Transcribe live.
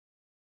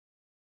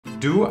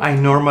do I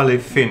normally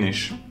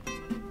finish?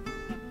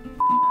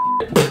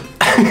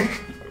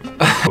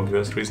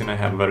 Obvious reason, I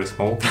have very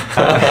small.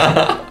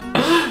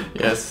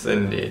 Yes,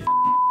 indeed.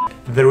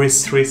 There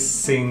is 3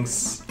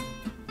 things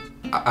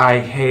I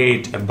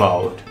hate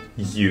about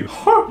you.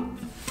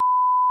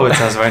 It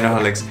says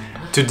Wineholics.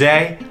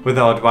 Today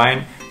without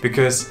wine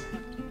because...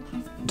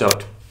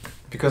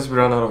 Because we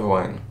run out of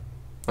wine.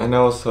 And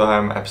also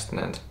I'm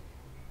abstinent.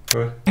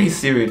 What? Hey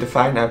Siri,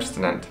 define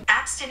abstinent.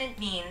 Abstinent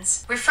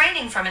means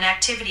refraining from an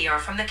activity or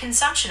from the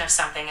consumption of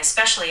something,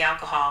 especially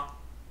alcohol.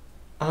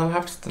 I'm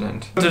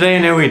abstinent. Today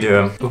in a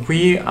video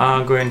we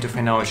are going to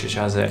find out each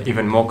other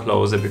even more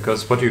closer,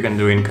 because what you can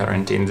do in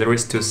quarantine, there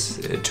is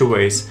two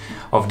ways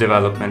of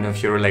development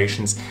of your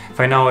relations.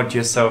 Find out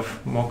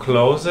yourself more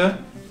closer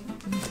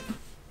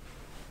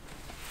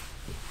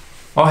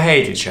or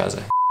hate each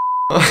other.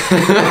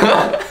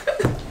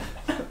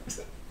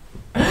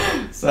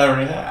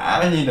 Sorry,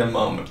 I need a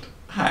moment.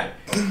 Hi.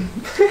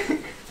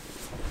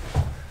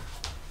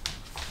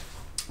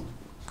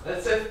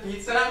 Let's have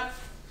pizza.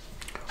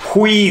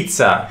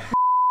 Huica!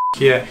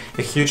 Here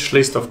a huge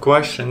list of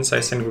questions.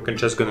 I think we're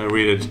just gonna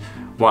read it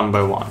one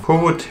by one. Who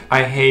would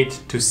I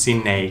hate to see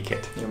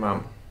naked? Your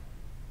mom.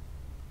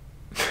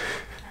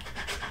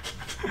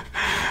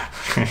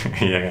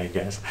 Yeah, I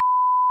guess.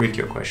 Read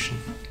your question.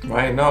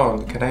 Why no?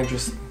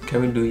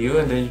 Can we do you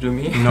and then you do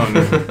me? No.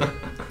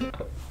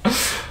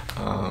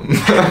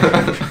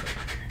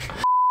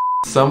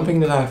 Something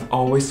that I've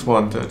always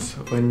wanted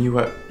when you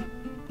were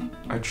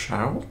a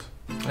child?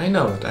 I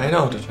know that I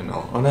know.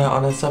 On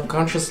a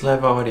subconscious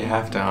level I already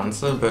have the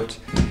answer, but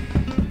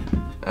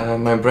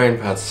my brain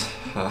pads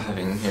are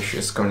having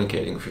issues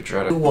communicating with each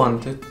other. I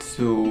wanted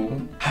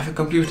to have a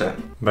computer.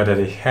 But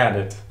I had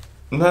it.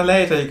 No,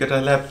 later you got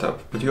a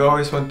laptop, but you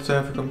always wanted to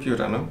have a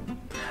computer, no?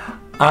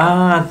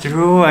 Ah,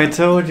 true, I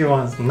told you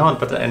once. Not,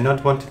 but I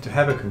not wanted to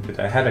have a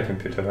computer. I had a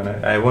computer when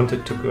I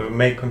wanted to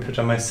make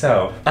computer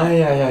myself. Ah,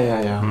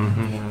 yeah.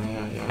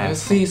 Mm-hmm. Yeah. I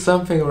see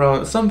something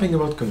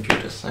about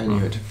computers. I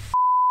knew it.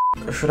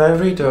 Should I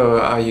read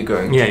or are you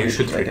going to? Yeah, you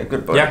should read. Okay,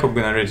 good boy. Jakob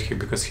gonna read here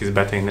because he's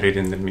better in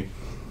reading than me.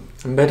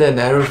 I'm better in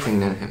everything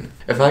than him.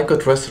 If I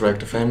could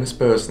resurrect a famous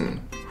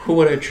person, who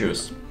would I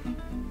choose?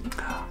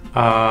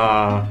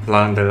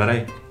 Lana Del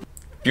Rey.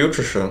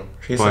 Future show.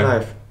 She's Why?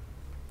 alive.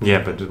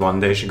 Yeah, but one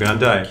day she's gonna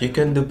die. You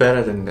can do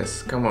better than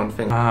this. Come on,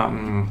 think.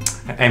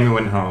 Amy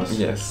Winehouse.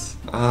 Yes.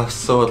 I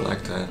so would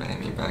like to have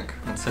Amy back.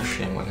 It's a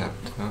shame what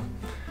happened to her.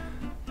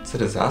 It's a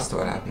disaster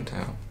what happened to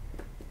her.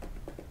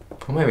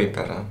 Or maybe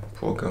better.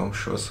 Poor girl,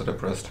 she was so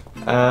depressed.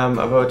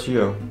 About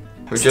you.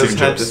 We Steve just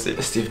had to Jobs.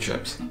 see Steve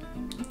Jobs.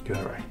 You're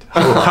right.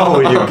 How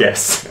will you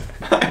guess?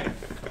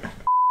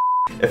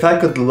 If I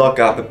could lock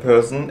up a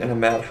person in a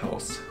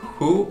madhouse,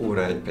 who would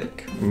I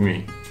pick?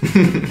 Me.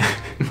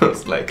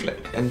 Most likely.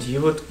 And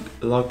you would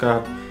lock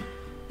up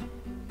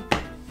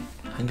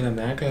Angela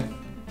Merkel?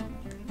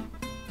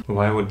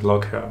 Why would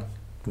lock her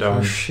down?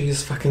 Oh,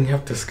 she's fucking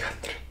up this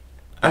country.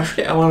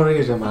 Actually, I want to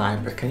read it on my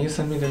iPad. Can you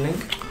send me the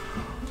link?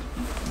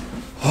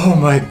 Oh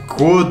my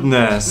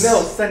goodness!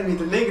 No, send me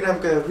the link and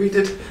I'm gonna read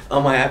it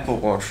on my Apple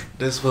Watch.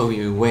 This will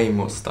be way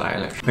more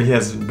stylish.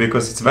 Yes,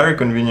 because it's very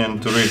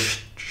convenient to read.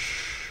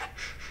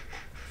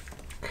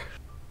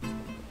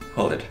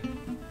 Hold it.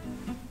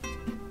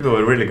 People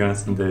are really gonna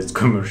send this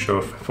commercial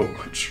of Apple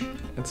Watch.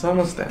 It's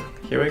almost there.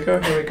 Here we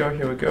go.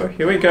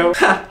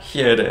 Ha!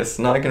 Here it is.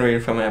 Now I can read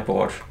it from my Apple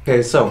Watch.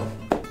 Okay, so.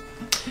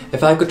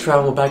 If I could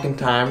travel back in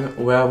time,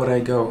 where would I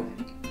go?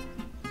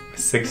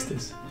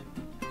 60s.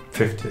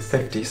 50s.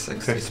 50s,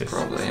 60s, 50s,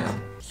 probably, yeah.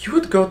 You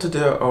would go to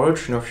the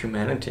origin of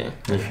humanity, I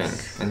Yes.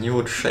 think. And you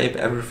would shape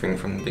everything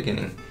from the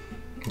beginning.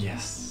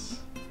 Yes.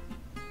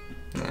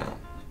 Yeah.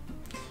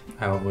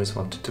 I always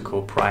wanted to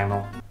go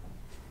primal.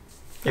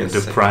 And Yes, do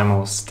same.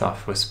 primal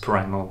stuff with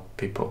primal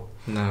people.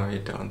 No, you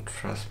don't,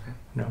 trust me.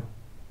 No.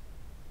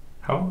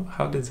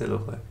 How did they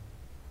look like?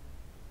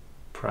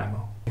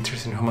 Primal.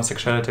 Interesting,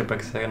 homosexuality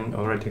back then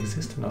already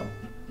existed now.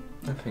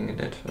 I think it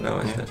did. It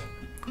always Yeah. did.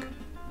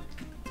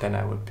 Then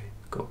I would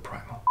go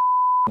primal.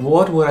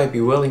 What would I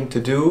be willing to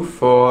do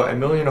for $1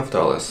 million?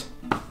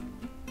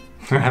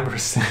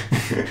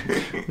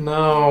 Everything.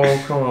 No,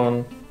 come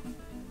on.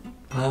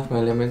 I have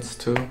my limits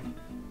too.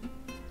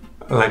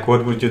 Like,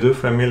 what would you do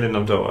for $1 million?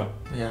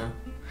 Yeah.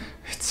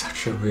 It's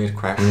such a weird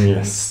question.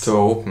 Yes. It's too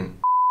open.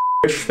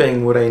 Which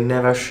thing would I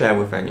never share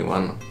with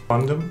anyone?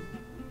 Condom?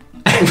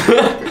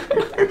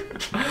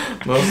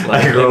 Most I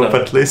likely hope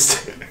not. at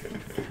least.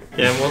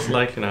 Yeah, most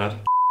likely not.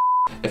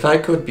 If I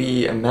could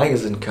be a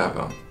magazine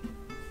cover,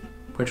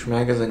 which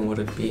magazine would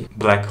it be?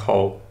 Black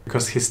hole.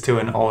 Because he's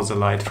stealing all the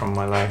light from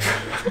my life.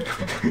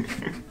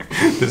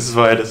 This is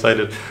why I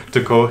decided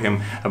to call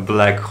him a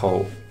black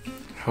hole.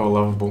 How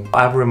lovable.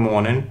 Every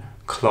morning,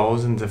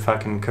 closing the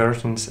fucking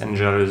curtains and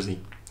jalousie.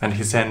 And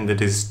he said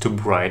that it's too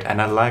bright,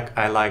 and I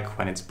like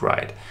when it's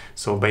bright.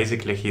 So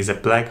basically he's a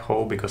black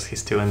hole because he's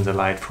stealing the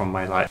light from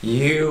my life.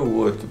 You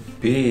would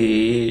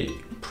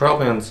be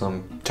probably on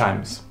some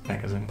Times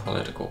magazine.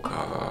 political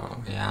cover.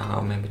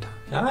 Yeah, maybe Times.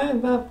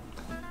 Yeah,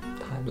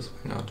 Times,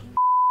 why not?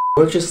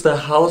 Which is the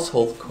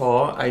household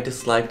chore I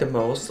dislike the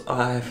most or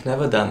I have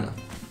never done?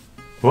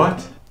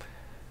 What?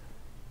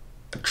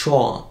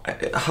 Chore.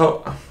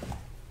 How?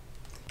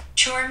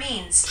 Chore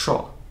means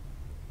Chore.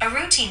 a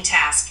routine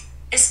task,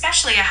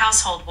 especially a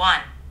household one.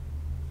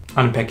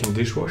 Unpacking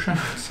dishwasher?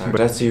 So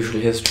that's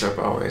usually his job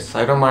always.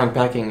 I don't mind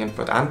packing it,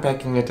 but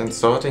unpacking it and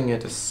sorting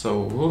it is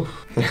so...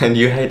 oof. And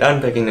you hate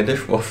unpacking the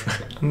dishwasher.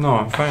 No,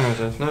 I'm fine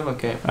with it. No,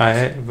 okay.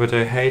 But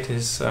I hate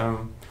his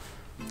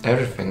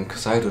Everything,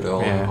 because I do the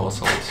whole Yeah.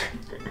 household.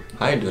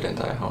 I do the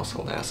entire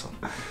household, asshole.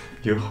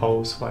 your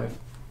housewife.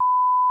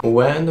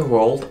 Where in the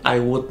world I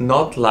would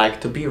not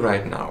like to be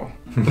right now?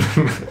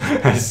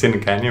 I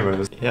think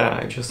anyways. Yeah,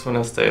 I just want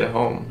to stay at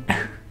home.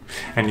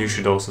 And you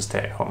should also stay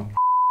at home.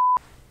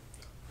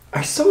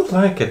 I so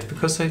like it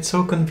because it's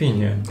so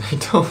convenient. I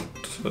don't.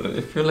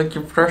 I feel like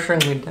you're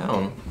pressuring me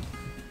down.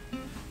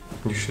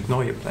 You should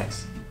know your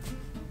place.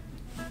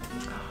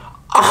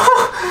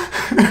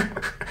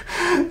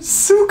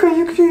 Suka,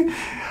 you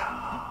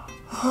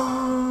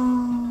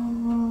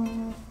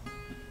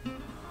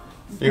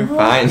You're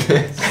fine.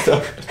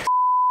 Stop.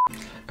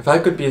 If I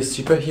could be a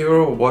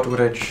superhero, what would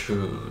I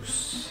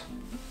choose?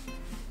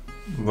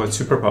 What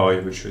superpower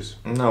you would choose?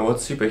 No, what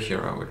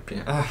superhero would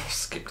be?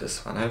 Skip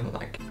this one, I don't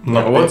like it.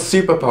 Not What big.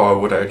 superpower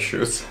would I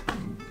choose?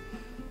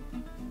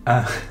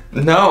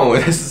 No,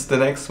 this is the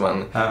next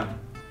one.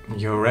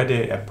 You're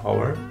already a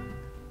power.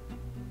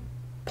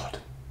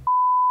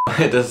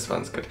 This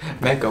one's good.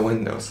 Mac or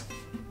Windows?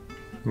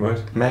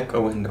 What? Mac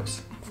or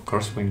Windows? Of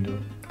course, window.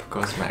 Of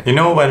course, Mac. You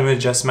know, when we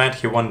just met,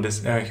 he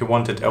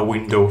wanted a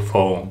window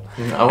phone.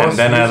 I was And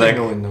then I using like,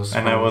 a Windows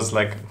and I phone. was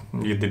like,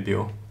 you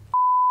debut.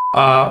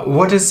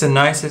 What is the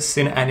nicest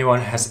thing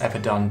anyone has ever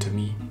done to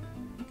me?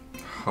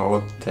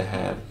 How the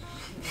hell?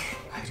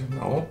 I don't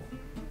know.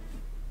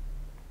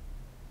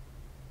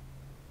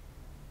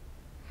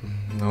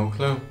 No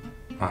clue.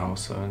 Oh,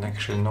 so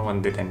actually no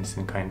one did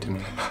anything kind to me.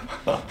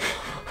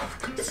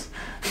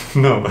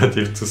 No, but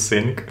you have to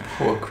think.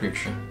 Poor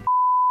creature.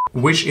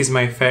 Which is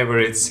my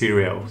favorite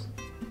cereal?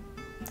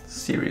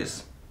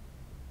 Serious.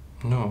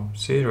 No,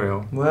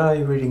 cereal. Where are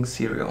you reading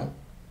cereal?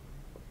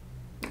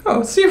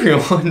 Oh,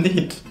 cereal,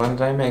 indeed. What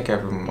did I make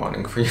every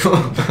morning for you?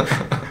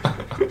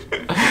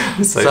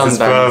 It's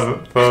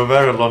Sometimes. for a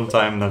very long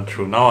time not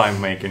true. Now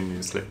I'm making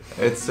muesli.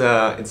 It's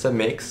a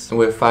mix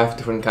with 5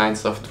 different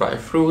kinds of dry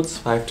fruits,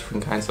 5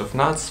 different kinds of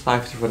nuts,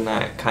 5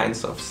 different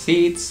kinds of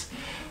seeds,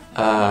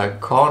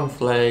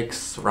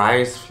 cornflakes,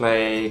 rice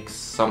flakes,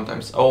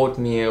 sometimes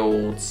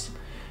oatmeals,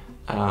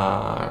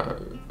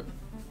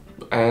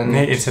 and...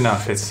 Nee, it's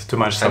enough, it's too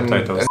much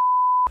subtitles.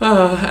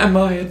 Am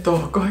I a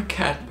dog or a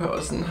cat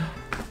person?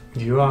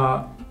 You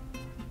are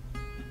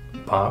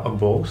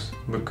both?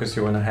 Because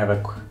you want to have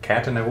a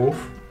cat and a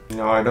wolf?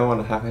 No, I don't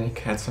want to have any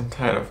cats, I'm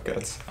tired of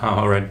cats. Oh,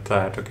 already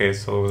tired. Okay,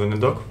 so then a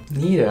dog?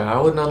 Neither, I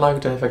would not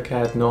like to have a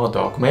cat nor a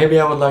dog. Maybe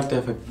I would like to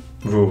have a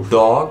Wolf.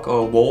 dog or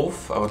a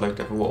wolf. I would like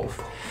to have a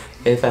wolf.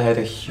 If I had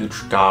a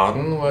huge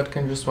garden where it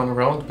can just run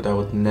around, but I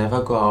would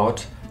never go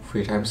out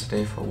 3 times a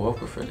day for a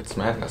walk with it. It's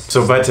madness.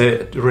 So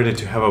better really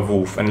to have a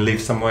wolf and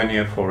live somewhere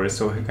near a forest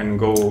so he can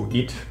go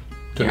eat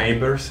to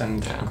neighbors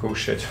and go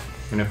shit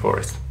in the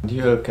forest.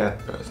 You're a cat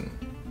person.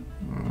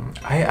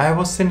 I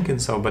was thinking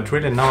so, but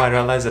really now I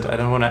realize that I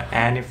don't want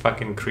any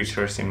fucking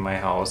creatures in my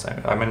house.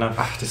 I'm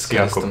enough. This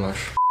guy's too much.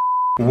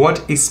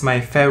 What is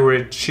my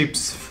favorite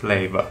chips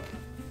flavor?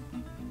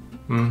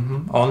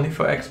 Only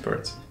for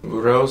experts.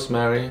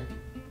 Rosemary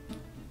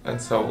and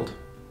salt.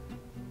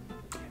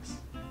 Yes.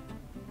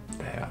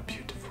 They are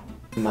beautiful.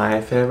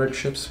 My favorite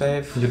chips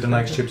fave. You don't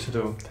like chips at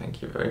all?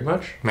 Thank you very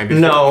much. Maybe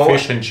No.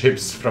 fish and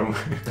chips from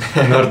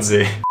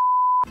Nordsee.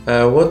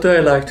 What do I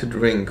like to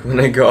drink when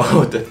I go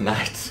out at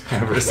night?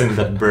 Everything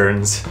that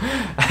burns.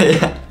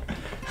 Yeah.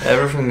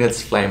 Everything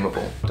that's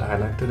flammable. What I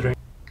like to drink?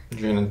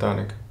 Gin and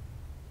tonic.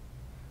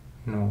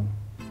 No.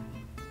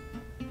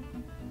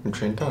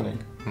 Gin tonic.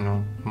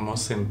 No. More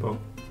simple.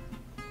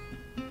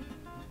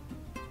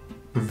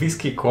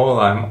 Whiskey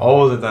cola. I'm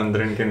all the time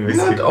drinking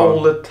whiskey Not cola.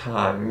 all the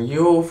time.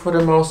 You, for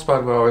the most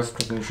part, were always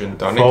drinking gin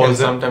tonic For and the-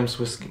 sometimes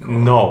whiskey cola.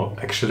 No,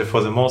 actually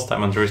for the most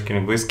time I'm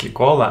drinking whiskey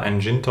cola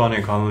and gin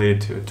tonic only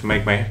to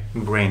make my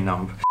brain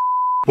numb.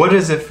 What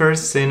is the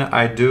first thing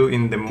I do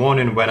in the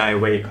morning when I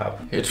wake up?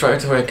 You try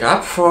to wake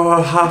up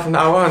for half an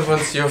hour and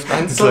once you've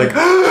done It's so... like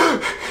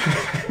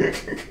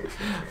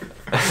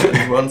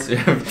and once you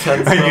have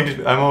done so...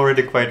 I'm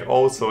already quite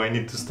old, so I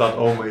need to start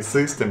all my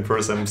system.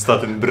 First I'm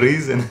starting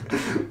breathing,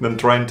 then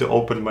trying to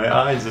open my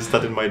eyes, and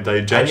starting my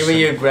digestion. Anyway,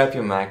 you grab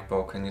your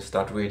MacBook and you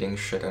start reading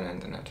shit on the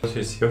internet. What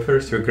is your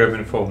first? You're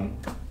grabbing phone.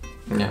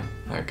 Yeah,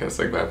 I guess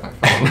I grab my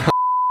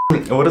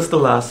phone. What is the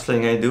last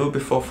thing I do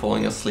before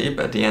falling asleep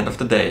at the end of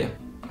the day?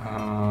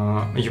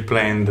 You're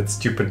playing that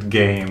stupid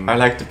game I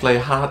like to play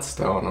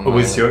Hearthstone on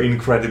with my... your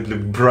incredibly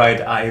bright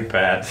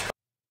iPad.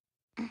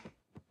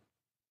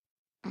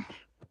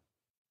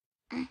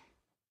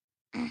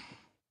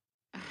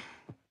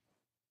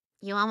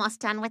 You almost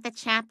done with the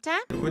chapter?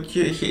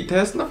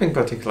 There's nothing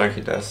particular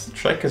he does.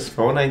 Check his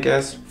phone, I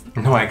guess.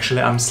 No,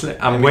 actually, I'm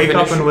wake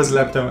up and with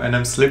laptop, and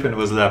I'm sleeping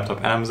with laptop,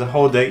 and I'm the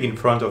whole day in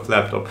front of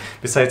laptop.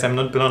 Besides, I'm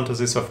not belong to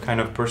this of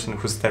kind of person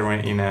who's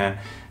staring in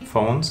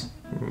phones.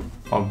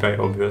 By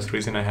obvious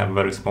reason, I have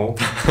very small.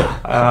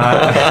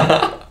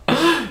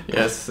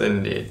 Yes,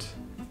 indeed.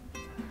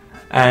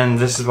 And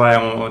this is why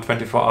I'm on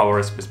 24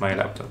 hours with my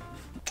laptop.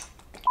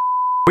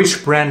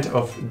 Which brand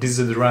of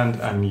deodorant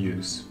I'm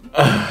use?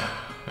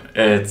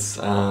 It's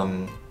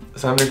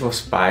something with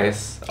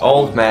spice.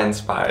 Old man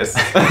spice.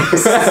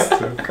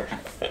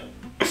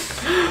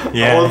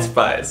 Yeah. Old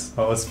Spice.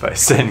 Old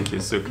Spice, thank you,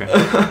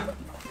 Suka.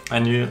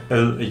 And you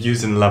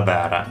using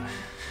Labera.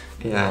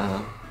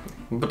 Yeah.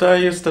 But I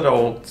used that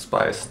Old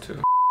Spice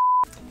too.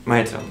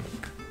 My turn.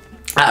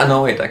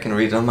 No wait, I can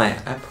read on my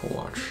Apple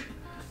Watch.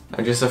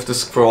 I just have to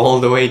scroll all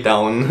the way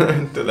down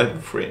to level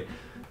 3.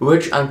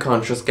 Which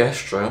unconscious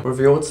gesture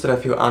reveals that I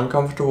feel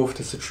uncomfortable with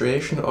the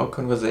situation or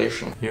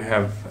conversation? You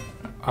have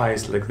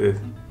eyes like this.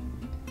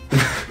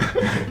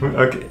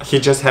 Okay, he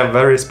just have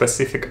very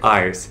specific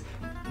eyes.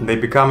 They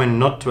become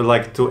not to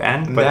like to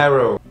end, but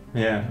narrow.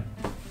 Yeah.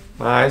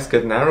 My eyes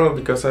get narrow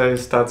because I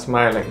start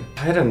smiling.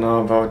 I don't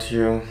know about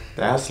you.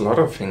 There's a lot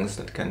of things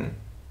that can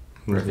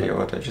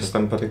reveal it. I just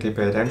don't particularly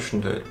pay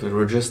attention to it, but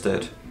we just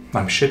did.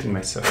 I'm shitting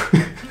myself.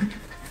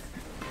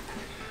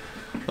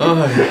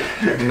 Oh,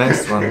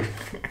 next one.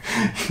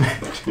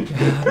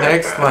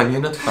 Next one,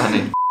 you're not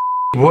funny.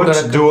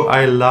 What do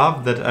I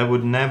love that I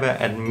would never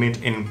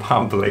admit in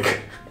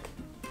public?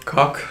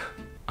 Cock.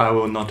 I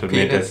will not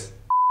admit Penis. it.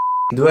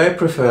 Do I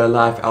prefer a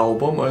live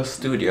album or a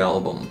studio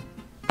album?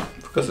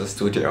 Because a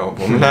studio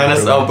album.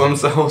 Linus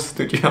albums are all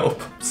studio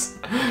albums.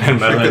 And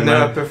You could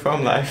never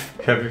perform live.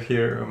 Have you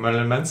heard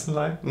Marilyn Manson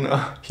live?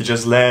 No. He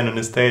just land on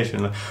the stage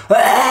and like,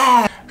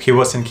 "Ah!" He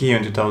was in Kiev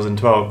in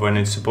 2012 when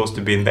it's supposed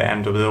to be in the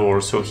end of the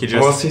war, so he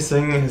just... Was he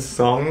singing his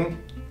song?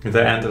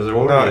 The end of the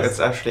world? No, Yes. it's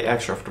actually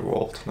Edge of the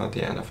World, not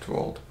the end of the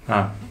world.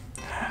 Ah.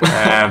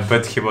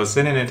 But he was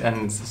singing it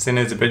and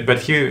singing it a bit, but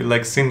he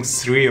like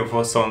sings 3 or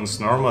 4 songs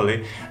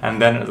normally, and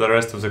then the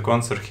rest of the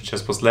concert he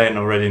just was laying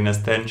already in a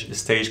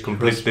stage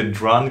completely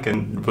drunk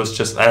and was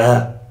just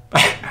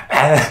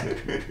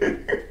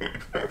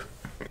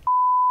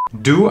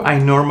Do I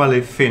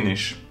normally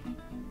finish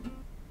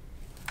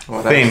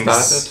What things I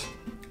started?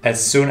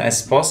 as soon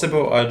as possible,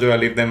 or do I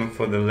leave them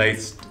for the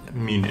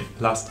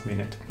last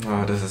minute?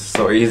 Oh, this is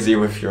so easy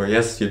with you.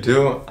 Yes, you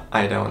do.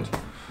 I don't.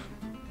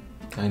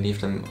 I leave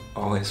them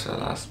always for the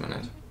last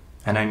minute.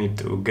 And I need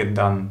to get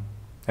done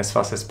as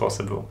fast as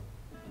possible.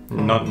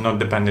 Not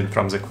dependent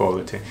from the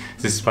quality.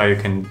 This is why you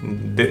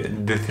can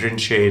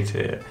differentiate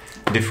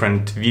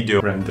different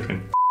video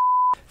rendering.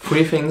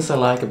 3 things I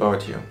like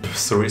about you.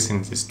 3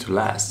 things is to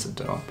last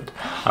though, but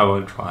I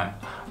will try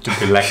to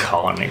be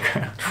laconic.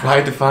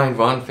 Try to find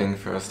one thing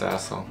first,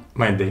 asshole.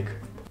 My dick.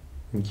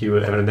 You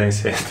will every day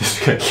say this.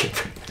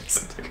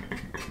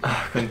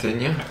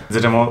 Continue.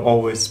 That I'm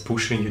always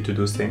pushing you to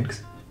do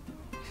things.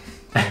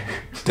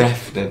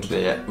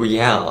 Definitely, yeah.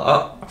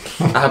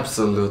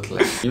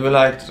 Absolutely. You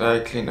like that I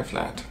clean a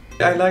flat.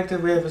 I like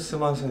that we have a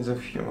similar sense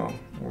of humor.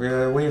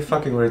 We're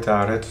fucking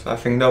retarded. I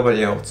think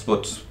nobody else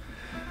would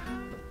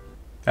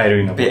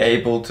Irina be would.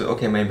 able to.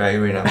 Okay, maybe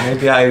Irina.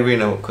 Maybe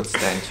Irina could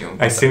stand you.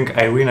 I think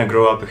Irina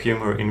grew up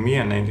humor in me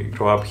and I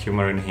grew up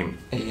humor in him.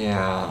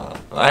 Yeah,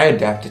 I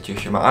adapted to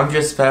humor. I'm a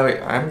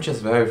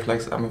very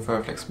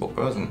flexible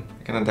person.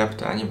 I can adapt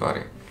to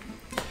anybody.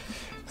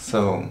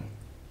 So,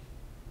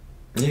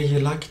 yeah,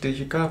 you're lucky that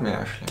you got me,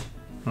 actually.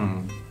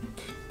 Hmm.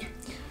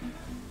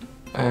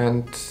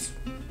 And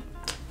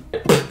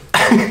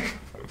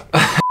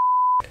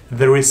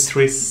There is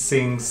 3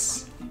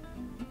 things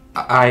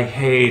I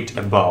hate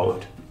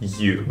about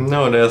you.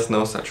 no, there's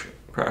no such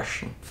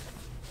question.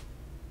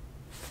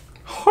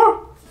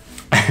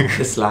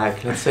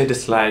 Dislike. Let's say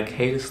dislike.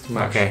 Hate is too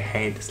much. Okay,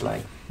 hate is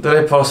like... That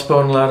I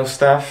postpone a lot of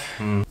stuff.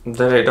 Mm.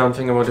 That I don't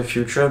think about the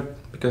future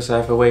because I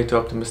have a way too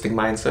optimistic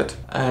mindset.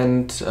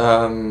 And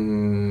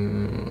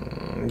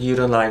you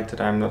don't like that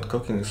I'm not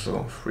cooking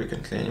so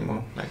frequently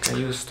anymore, like I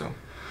used to.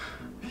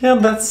 Yeah,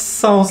 that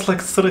sounds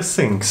like 3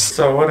 things.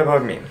 So what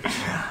about me?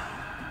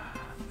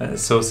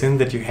 So things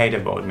that you hate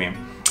about me.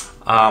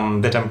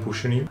 That I'm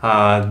pushing you,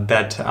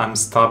 that I'm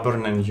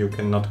stubborn and you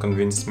cannot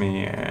convince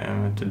me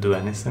to do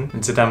anything,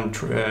 and that I'm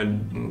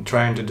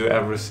trying to do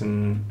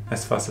everything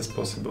as fast as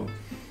possible.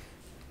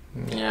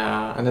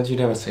 Yeah, and that you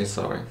never say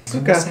sorry.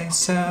 Okay. Say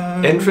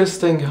so.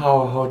 Interesting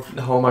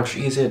how much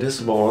easier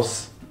this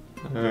was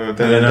than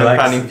the like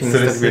funny things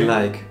that we seriously?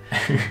 like.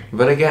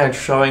 But again,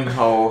 showing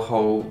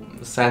how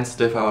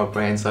sensitive our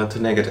brains are to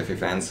negative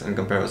events in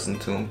comparison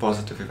to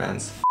positive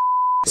events.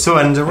 So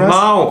and the rest...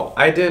 No,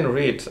 I didn't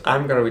read.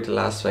 I'm gonna read the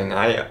last thing.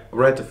 I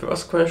read the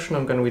first question,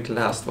 I'm gonna read the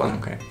last one.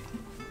 Okay.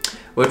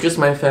 Which is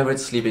my favorite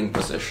sleeping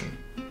position?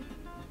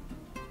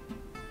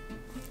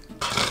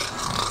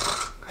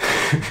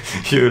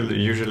 You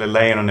usually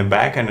laying on the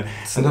back and...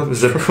 It's not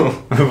true.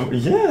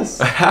 Yes!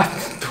 I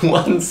happened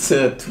once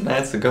 2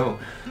 nights ago.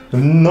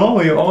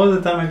 No, you all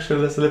the time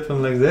actually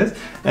sleeping like this,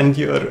 and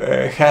your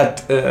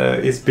head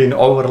is being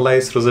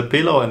overlaid through the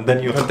pillow, and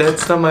then you. But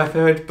that's not my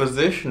favorite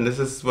position. This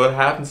is what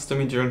happens to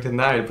me during the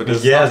night. But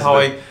it's Yes, not how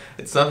but-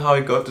 it's not how I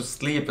go to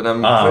sleep, and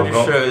I'm pretty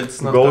go, sure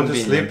it's not go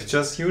convenient. to sleep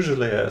just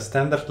usually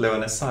standardly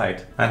on a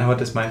side. And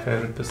what is my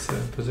favorite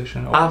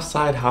position? Half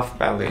side, half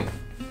belly.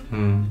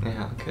 Hmm.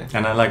 Yeah, okay.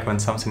 And I like when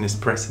something is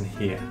pressing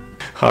here.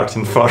 Heart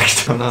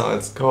infarct. No,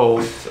 it's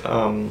called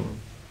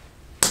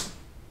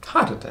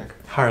heart attack.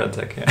 Heart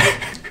attack,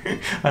 yeah.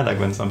 I like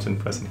when something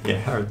pressing here.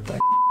 Heart attack.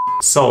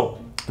 So,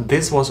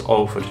 this was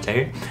all for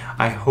today.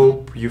 I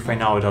hope you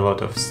find out a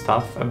lot of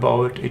stuff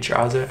about each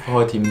other.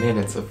 40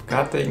 minutes of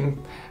cutting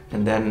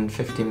and then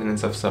 15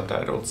 minutes of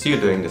subtitles. You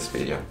doing this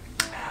video.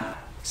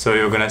 So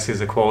you're gonna see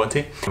the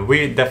quality.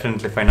 We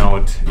definitely find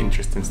out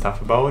interesting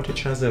stuff about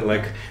each other,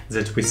 like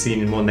that we see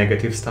more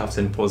negative stuff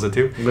than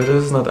positive. But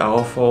this is not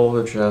our fault,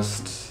 it's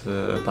just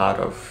part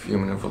of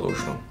human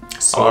evolution.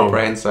 So Our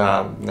brains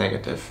are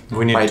negative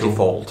we need by to-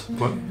 default.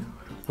 What?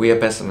 We are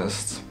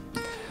pessimists.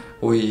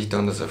 We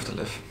don't deserve to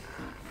live.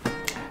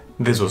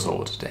 This was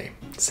all today.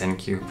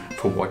 Thank you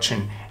for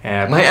watching.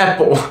 My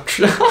Apple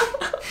Watch!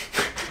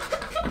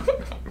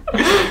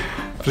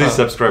 Please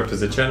subscribe to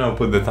the channel,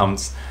 put the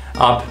thumbs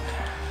up,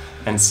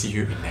 and see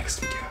you in next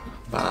video.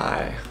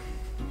 Bye.